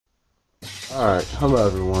Alright, hello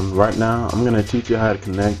everyone. Right now I'm going to teach you how to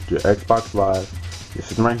connect your Xbox Live, you're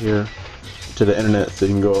sitting right here, to the internet so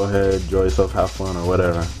you can go ahead, enjoy yourself, have fun or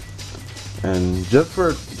whatever. And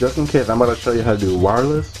just in case, I'm about to show you how to do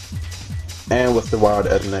wireless and what's the wired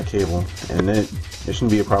Ethernet cable. And it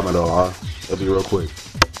shouldn't be a problem at all. It'll be real quick.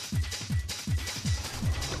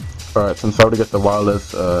 Alright, since I already got the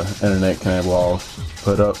wireless internet cable all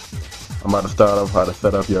put up, I'm about to start off how to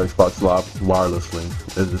set up your Xbox Live wirelessly.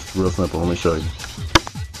 It's just real simple. Let me show you.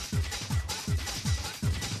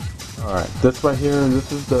 Alright, this right here,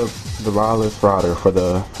 this is the wireless router for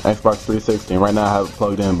the Xbox 360. And right now I have it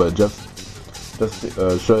plugged in, but just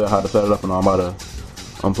show you how to set it up, and I'm about to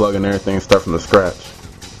unplug and everything and start from the scratch.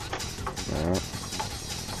 Alright,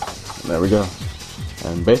 there we go.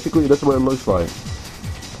 And basically this is what it looks like.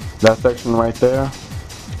 That section right there,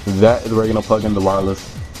 that is where you're going to plug in the wireless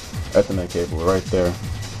Ethernet cable right there.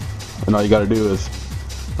 And all you gotta do is,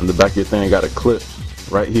 on the back of your thing, you got a clip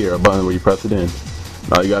right here, a button where you press it in.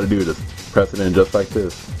 And all you gotta do is just press it in just like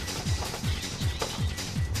this.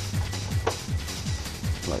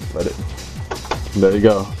 Like, let it. There you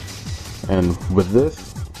go. And with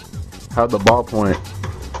this, have the ballpoint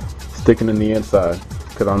sticking in the inside,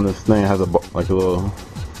 because on this thing it has a little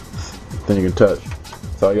thing you can touch.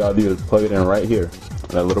 So all you gotta do is plug it in right here,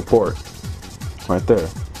 that little port, right there.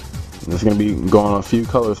 And it's going to be going on a few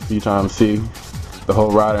colors a few times. See the whole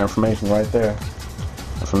router information right there.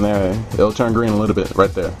 And from there, it'll turn green a little bit right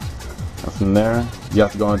there. And from there, you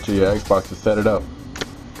have to go into your Xbox to set it up.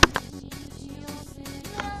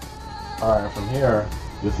 Alright, from here,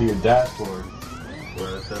 you'll see your dashboard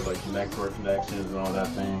where it says like network connections and all that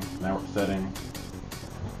thing, network settings.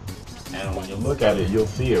 And when you look at it, you'll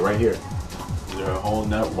see it right here. There's a whole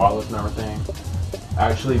wireless and everything.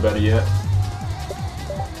 Actually, better yet,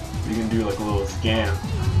 you can do like a little scan.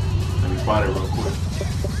 Let me spot it real quick.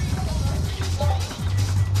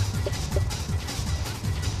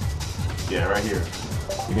 Yeah, right here.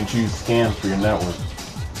 You can choose scan for your network.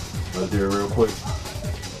 Let's do it real quick.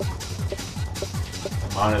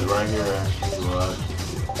 Mine is right here actually.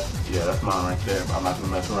 Yeah, that's mine right there. But I'm not gonna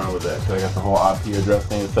mess around with that because I got the whole IP address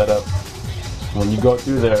thing set up. When you go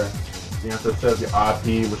through there, you have to set up your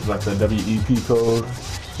IP, which is like the WEP code,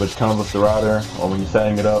 which comes with the router, or when you're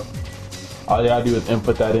setting it up. All you gotta do is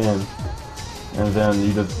input that in, and then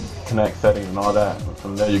you just connect settings and all that. And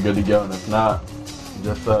from there, you're good to go. And if not,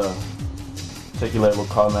 just take your label,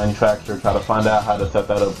 call the manufacturer, try to find out how to set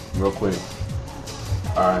that up real quick.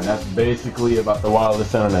 Alright, and that's basically about the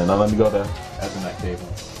wireless internet. Now let me go to Ethernet cable.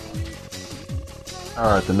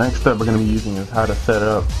 Alright, the next step we're going to be using is how to set it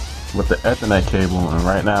up with the Ethernet cable. And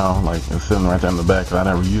right now, like, it's sitting right there in the back, because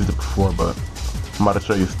I never used it before, but I'm about to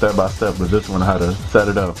show you step by step with this one how to set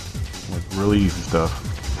it up. Like, really easy stuff.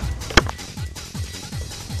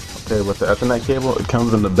 Okay, with the Ethernet cable, it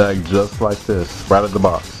comes in the bag just like this, right out of the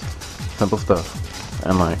box. Simple stuff.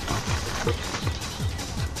 And like,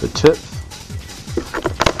 the tips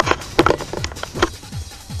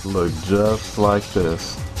look just like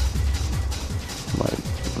this.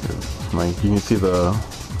 Like you can see the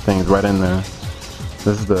things right in there.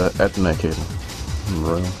 This is the Ethernet cable.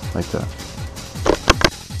 Really, like that.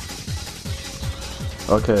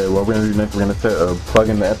 Okay, what we're gonna do next, we're gonna plug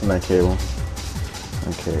in the Ethernet cable.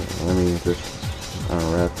 Okay, let me just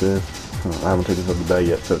unwrap this. I haven't taken this out of the bag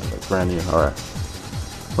yet, so it's like brand new. Alright.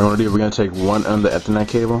 What we're gonna do, we're gonna take one end of the Ethernet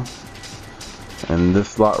cable and this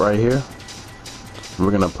slot right here. And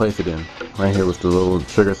we're gonna place it in right here with the little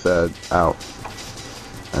trigger side out.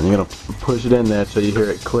 And you're gonna push it in there till you hear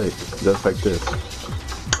it click, just like this.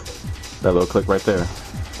 That little click right there.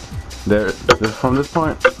 From this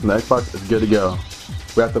point, the Xbox is good to go.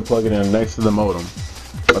 We have to plug it in next to the modem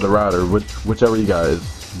or the router, whichever you guys.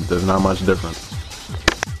 There's not much difference.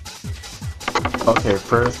 Okay,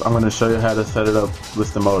 first I'm going to show you how to set it up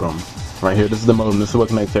with the modem. Right here, this is the modem. This is what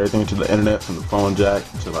connects everything to the internet, from the phone jack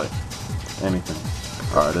to like anything.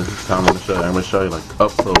 Alright, this is how I'm going to show you. I'm going to show you like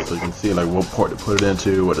up close so you can see like what port to put it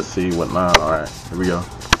into, what to see, what not. Alright, here we go.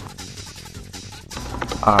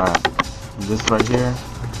 Alright, this right here,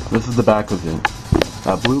 this is the back of it.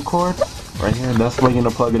 That blue cord right here, that's where you're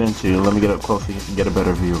going to plug it into. Let me get up close so you can get a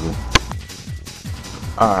better view of it.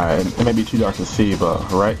 Alright, it may be too dark to see,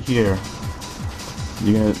 but right here,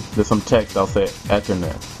 there's some text that'll say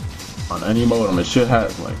Ethernet. On any modem, it should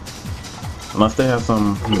have, like, unless they have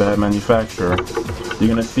some bad manufacturer, you're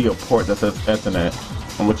going to see a port that says Ethernet.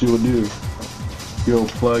 And what you will do, you'll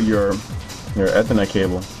plug your Ethernet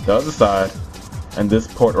cable, the other side, and this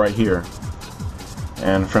port right here.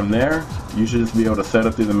 And from there, you should just be able to set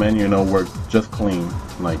up through the menu and it'll work just clean.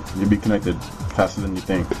 Like, you'll be connected faster than you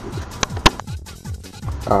think.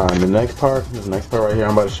 The next part right here,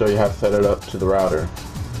 I'm about to show you how to set it up to the router.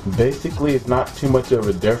 Basically, it's not too much of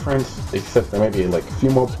a difference, except there may be like a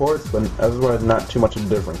few more ports, but otherwise not too much of a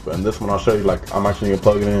difference. But in this one, I'll show you, like, I'm actually gonna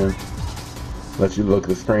plug it in, let you look at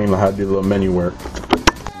the screen, how to do the little menu work.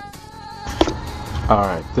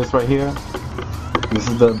 Alright, this right here, this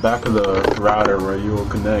is the back of the router where you will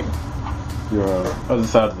connect your other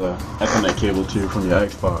side of the Ethernet cable to from your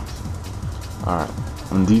Xbox. Alright,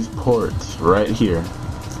 and these ports right here,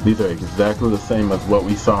 these are exactly the same as what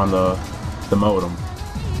we saw on the modem.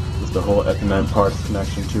 It's the whole Ethernet parts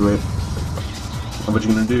connection to it. And what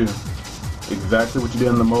you're going to do, exactly what you did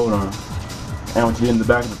in the modem, and what you did in the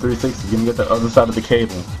back of the 360, you're going to get the other side of the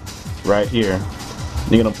cable, right here.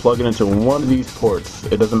 You're going to plug it into one of these ports.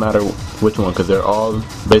 It doesn't matter which one, because they're all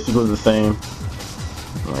basically the same.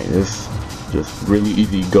 Like this, just really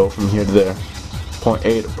easy. Go from here to there. Point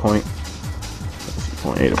A to point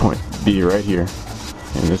A to point B right here.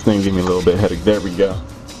 And this thing gave me a little bit of headache. There we go.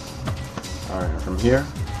 Alright, from here,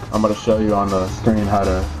 I'm going to show you on the screen how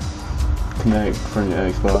to connect from your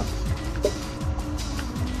Xbox.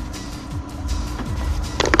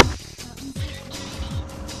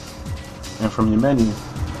 And from your menu,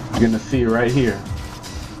 you're going to see right here.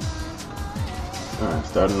 Alright,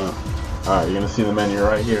 starting up. Alright, you're going to see the menu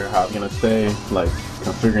right here. How it's going to say, like,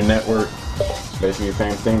 configure network. Basically the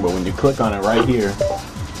same thing, but when you click on it right here,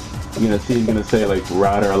 you're going to see it's going to say, like,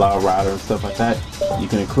 router, allow router, and stuff like that. You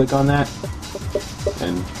can click on that,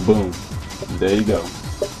 and boom, there you go.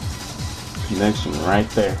 Connection right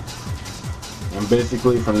there. And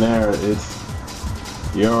basically from there,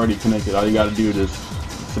 you're already connected. All you got to do is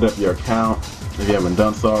set up your account if you haven't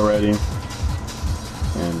done so already,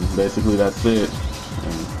 and basically that's it.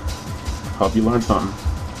 And hope you learned something.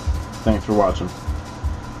 Thanks for watching.